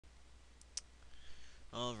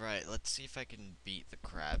Alright, let's see if I can beat the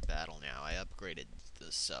crab battle now. I upgraded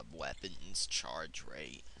the sub-weapon's charge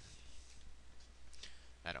rate.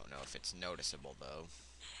 I don't know if it's noticeable, though.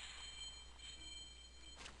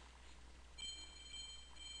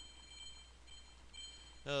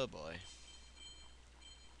 Oh boy.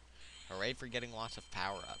 Hooray for getting lots of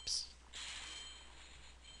power-ups.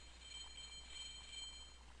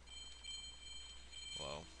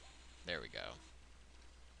 Whoa. There we go.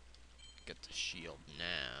 Get the shield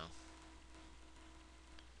now.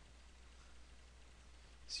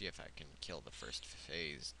 See if I can kill the first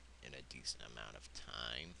phase in a decent amount of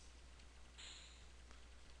time.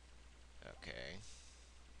 Okay.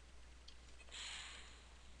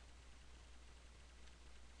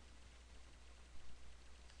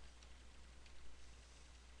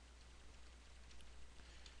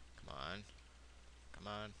 Come on. Come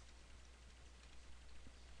on.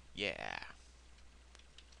 Yeah.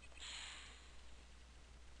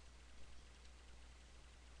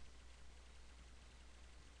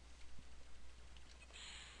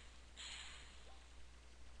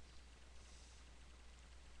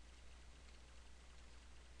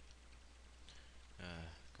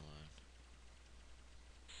 Come on.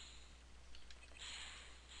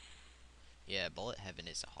 Yeah, Bullet Heaven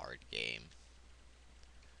is a hard game.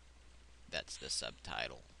 That's the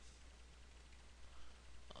subtitle.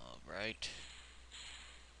 Alright.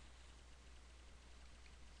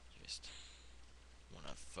 Just want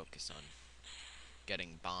to focus on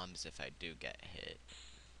getting bombs if I do get hit.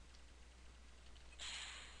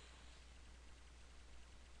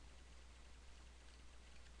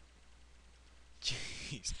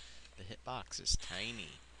 Jeez, the hitbox is tiny.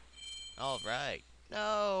 Alright.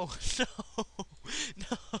 No! No!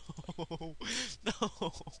 No!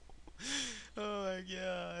 No! Oh my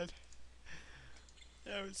god.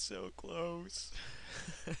 That was so close.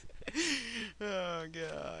 Oh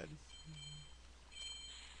god.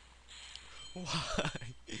 Why?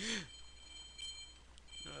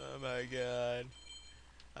 Oh my god.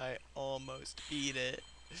 I almost beat it.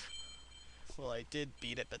 Well, I did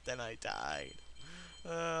beat it, but then I died.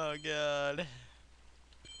 Oh god.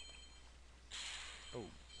 Oh,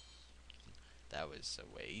 that was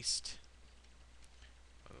a waste.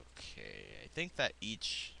 Okay, I think that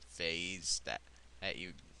each phase that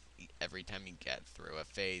you every time you get through a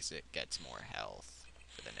phase, it gets more health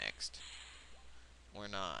for the next. Or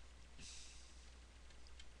not.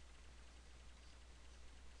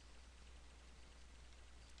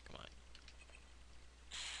 Come on.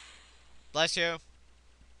 Bless you.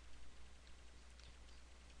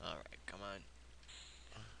 Alright, come on.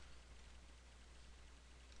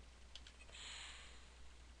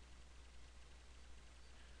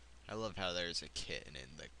 I love how there's a kitten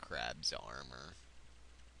in the crab's armor.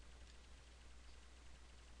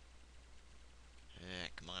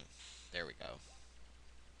 Come on. There we go.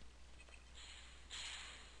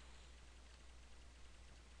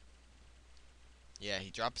 Yeah,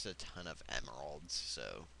 he drops a ton of emeralds,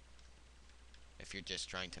 so if you're just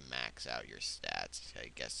trying to max out your stats,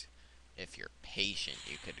 I guess if you're patient,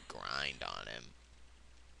 you could grind on him.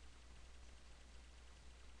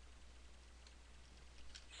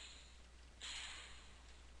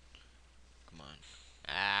 Come on.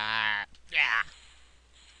 Ah! Yeah!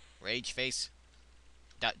 Rage face.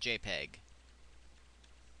 .jpg.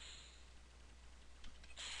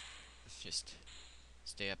 Just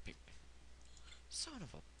stay up here. Son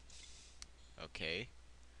of a... Okay.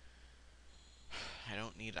 I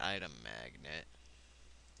don't need item magnet.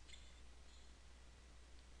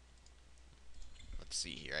 Let's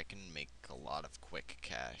see here. I can make a lot of quick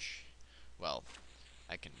cash. Well,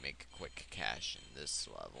 I can make quick cash in this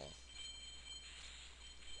level.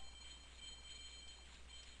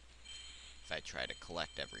 If I try to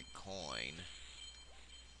collect every coin.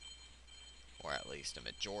 Or at least a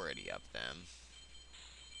majority of them.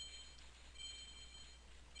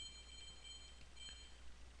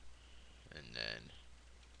 And then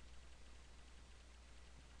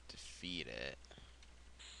defeat it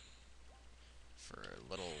for a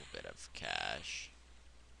little bit of cash.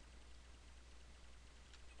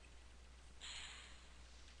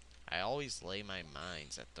 I always lay my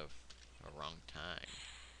mines at the wrong time.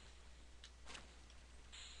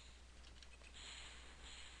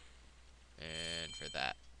 And for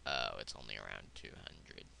that, oh, it's only around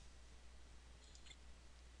 200.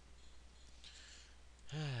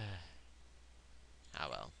 Ah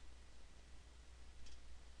well.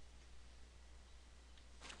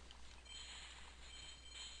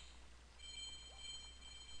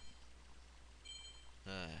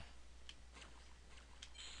 Uh,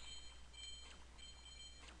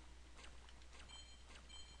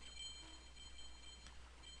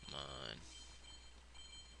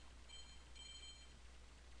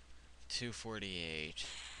 248.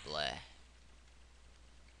 Bleh.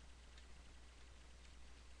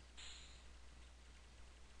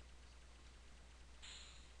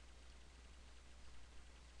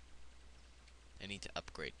 I need to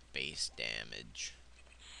upgrade base damage.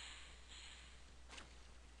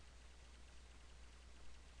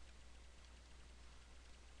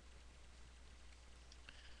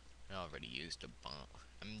 I already used a bomb.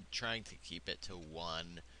 I'm trying to keep it to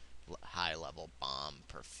one high-level bomb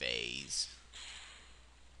per phase.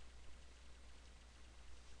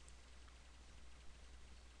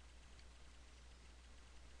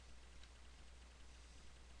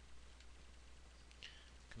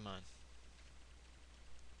 Come on.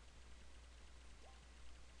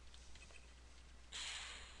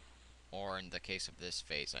 Or in the case of this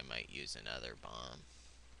phase, I might use another bomb.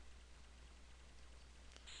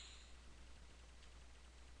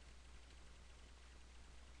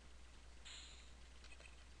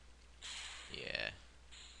 Yeah.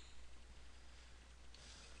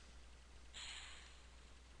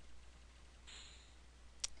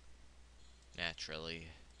 Naturally.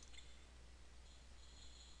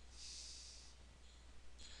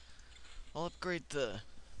 I'll upgrade the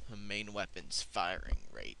main weapon's firing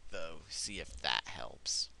rate, though. See if that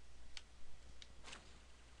helps.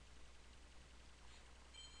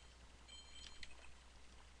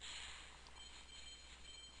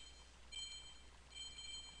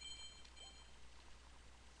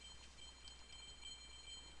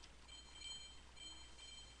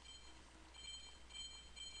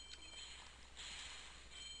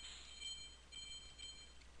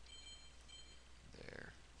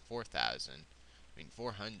 There. 4,000. I mean,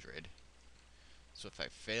 400. So if I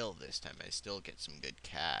fail this time, I still get some good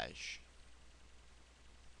cash.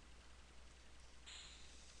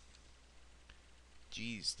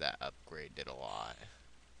 Geez, that upgrade did a lot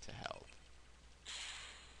to help.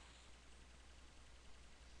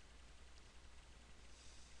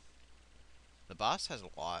 The boss has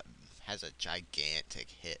a gigantic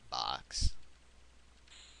hitbox,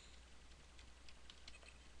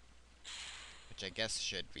 which I guess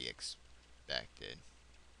should be expected.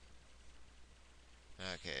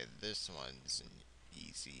 Okay, this one's an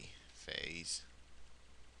easy phase.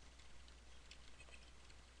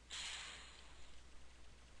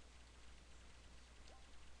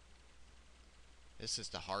 This is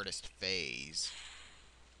the hardest phase.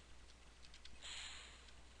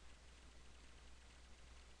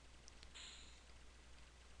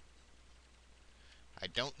 I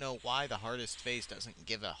don't know why the hardest phase doesn't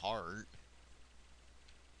give a heart.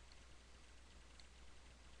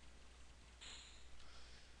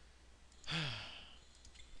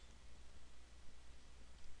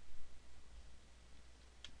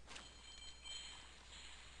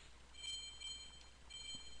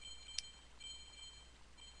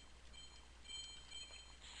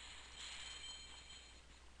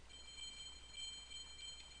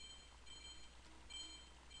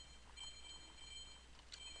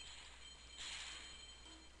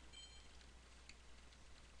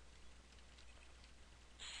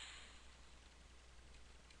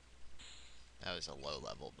 That was a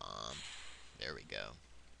low-level bomb. There we go.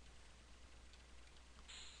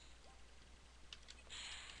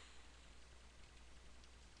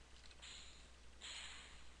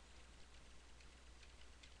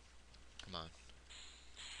 Come on.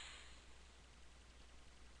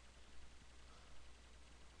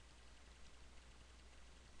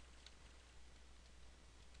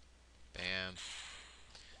 Bam.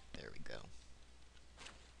 There we go.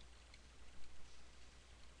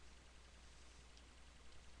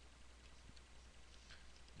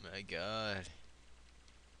 My god.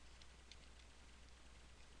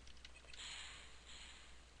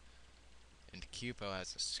 And Cupo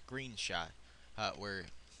has a screenshot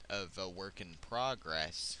of a work in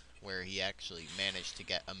progress where he actually managed to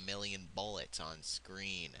get 1,000,000 bullets on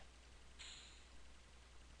screen.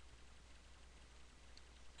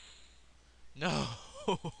 No!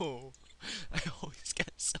 I always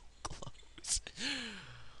get so close.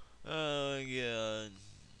 Oh my god.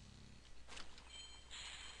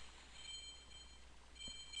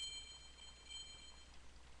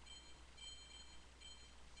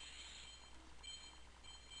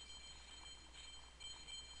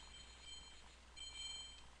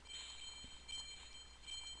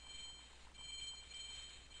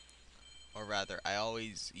 Or rather, I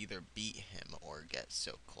always either beat him or get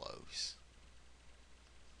so close.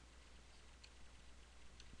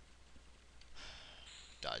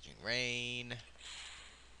 Dodging rain.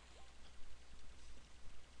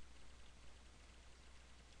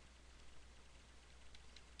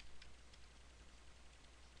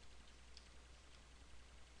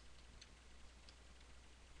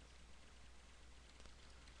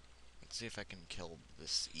 see if I can kill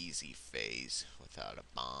this easy phase without a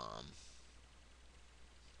bomb.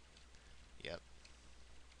 Yep.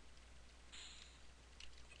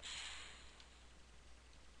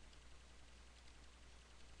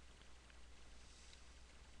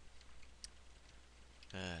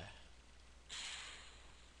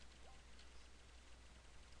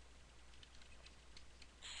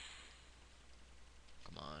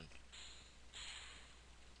 Come on.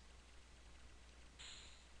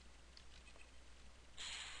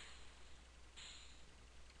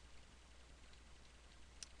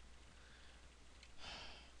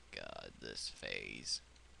 God, this phase.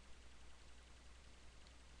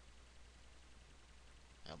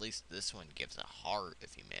 At least this one gives a heart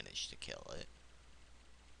if you manage to kill it.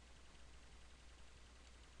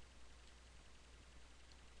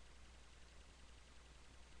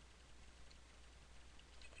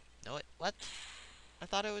 No, what? I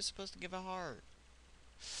thought it was supposed to give a heart.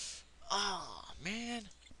 Oh, man.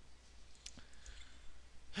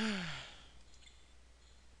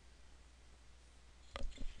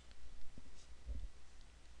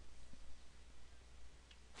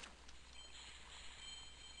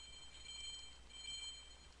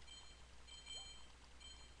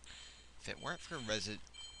 If it weren't for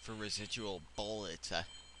residual bullets,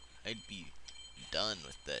 I'd be done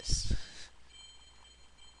with this.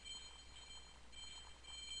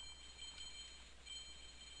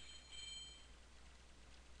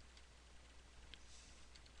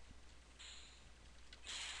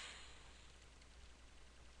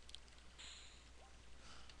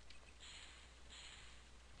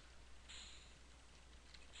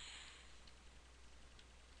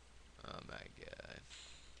 Oh my god.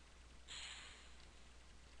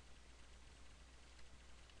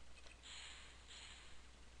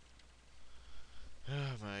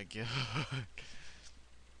 Oh my god.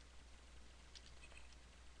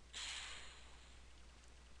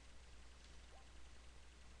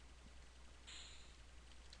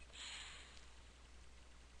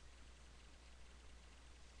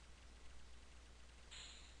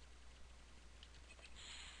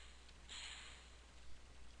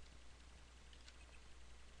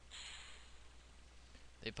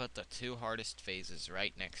 They put the two hardest phases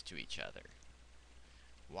right next to each other.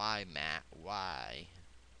 Why, Matt? Why?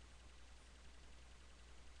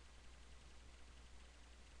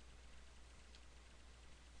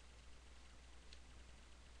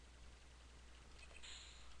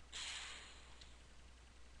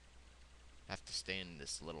 Have to stay in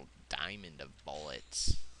this little diamond of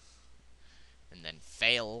bullets. And then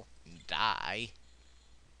fail and die.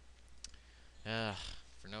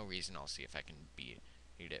 For no reason, I'll see if I can beat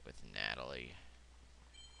it with Natalie.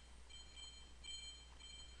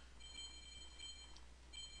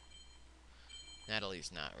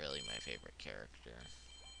 Natalie's not really my favorite character.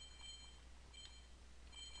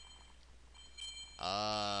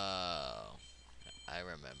 Oh, I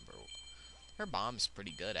remember. Her bomb's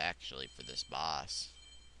pretty good, actually, for this boss.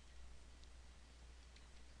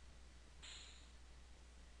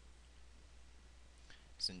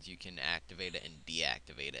 Since you can activate it and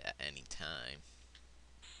deactivate it at any time.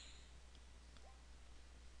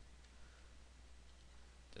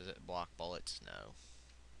 Does it block bullets? No.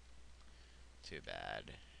 Too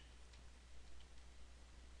bad.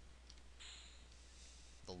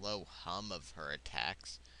 The low hum of her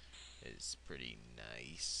attacks is pretty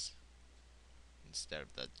nice. Instead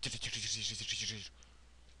of the...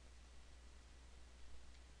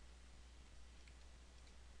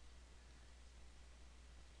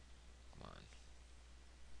 Come on.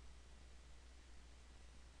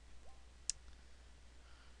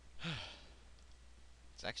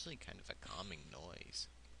 It's actually kind of a calming noise.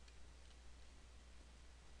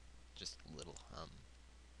 Just a little hum.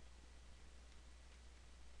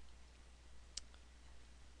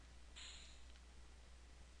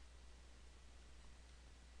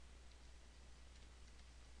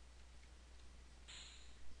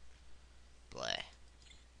 Bleh.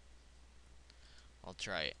 I'll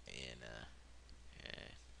try it in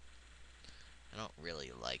I don't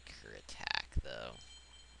really like her attack, though.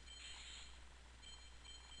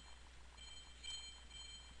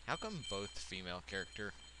 How come both female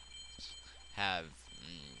characters have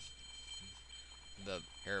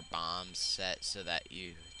her bombs set so that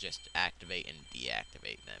you just activate and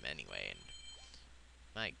deactivate them anyway? And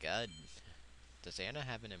my god, does Anna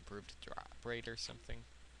have an improved drop rate or something?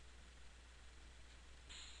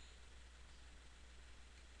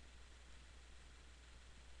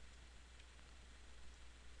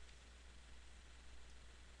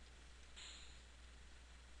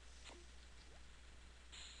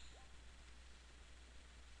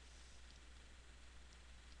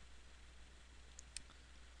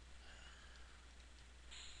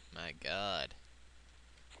 my god.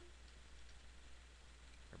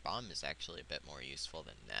 Her bomb is actually a bit more useful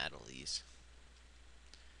than Natalie's.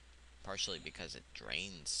 Partially because it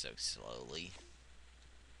drains so slowly.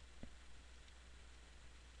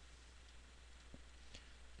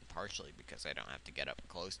 And partially because I don't have to get up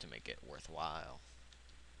close to make it worthwhile.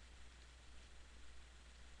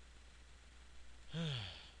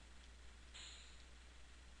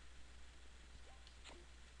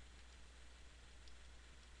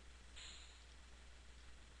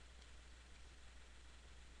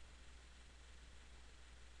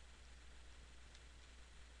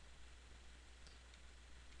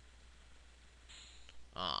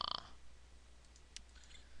 Ah.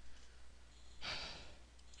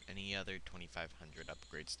 Any other 2500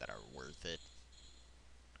 upgrades that are worth it?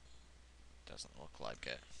 Doesn't look like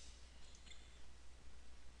it.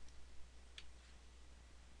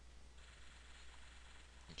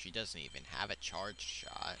 And she doesn't even have a charged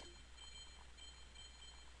shot.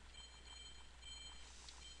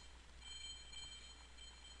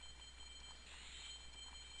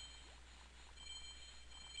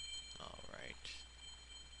 Alright.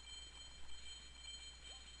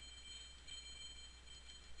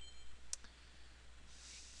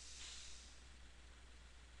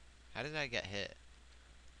 How did I get hit?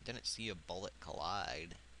 Didn't see a bullet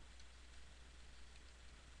collide.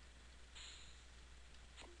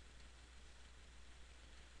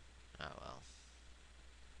 Oh well.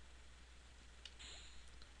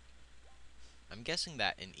 I'm guessing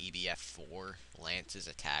that in EBF4, Lance's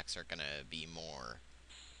attacks are gonna be more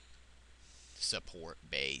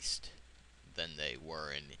support-based than they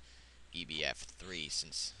were in EBF3,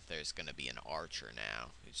 since there's gonna be an archer now,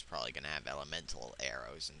 who's probably gonna have elemental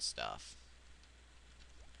arrows and stuff.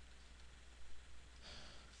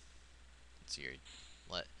 Let's see here.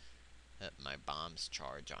 Let my bombs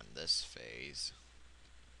charge on this phase.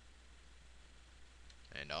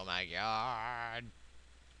 And oh my god!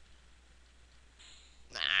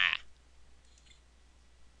 Ah!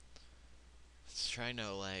 Let's try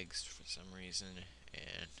no legs for some reason,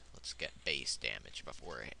 and let's get base damage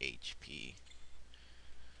before HP.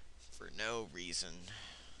 For no reason.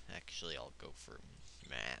 Actually, I'll go for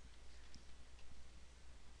Matt.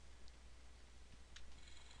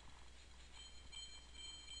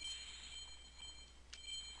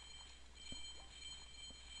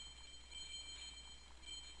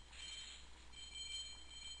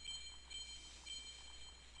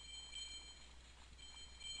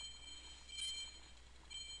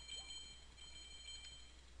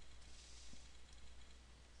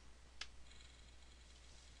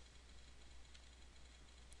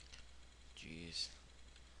 Jeez.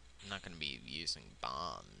 I'm not going to be using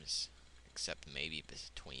bombs, except maybe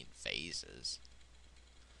between phases.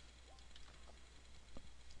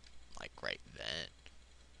 Like right then.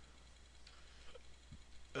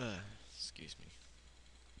 Excuse me.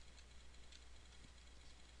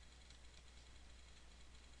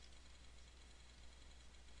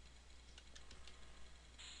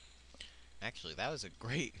 Actually, that was a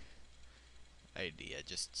great idea.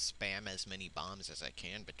 Just spam as many bombs as I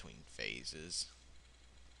can between phases.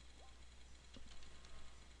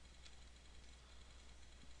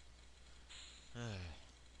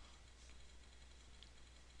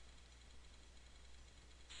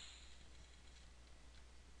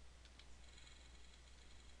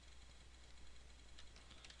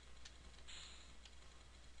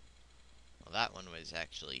 Well, that one was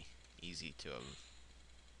actually easy to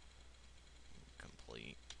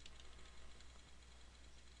complete.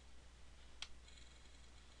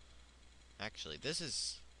 Actually, this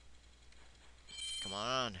is... Come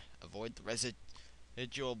on, avoid the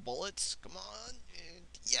residual bullets. Come on, and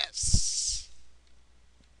yes!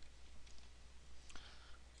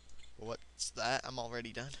 What's that? I'm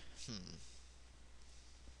already done?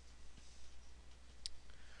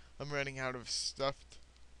 I'm running out of stuff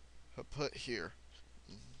to put here.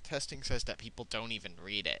 Testing says that people don't even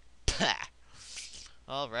read it.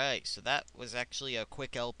 Alright, so that was actually a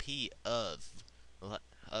quick LP of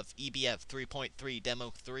EBF 3.3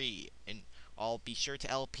 Demo 3. And I'll be sure to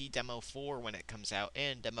LP Demo 4 when it comes out,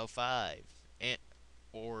 and Demo 5.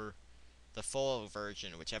 Or the full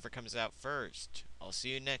version, whichever comes out first. I'll see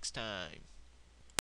you next time.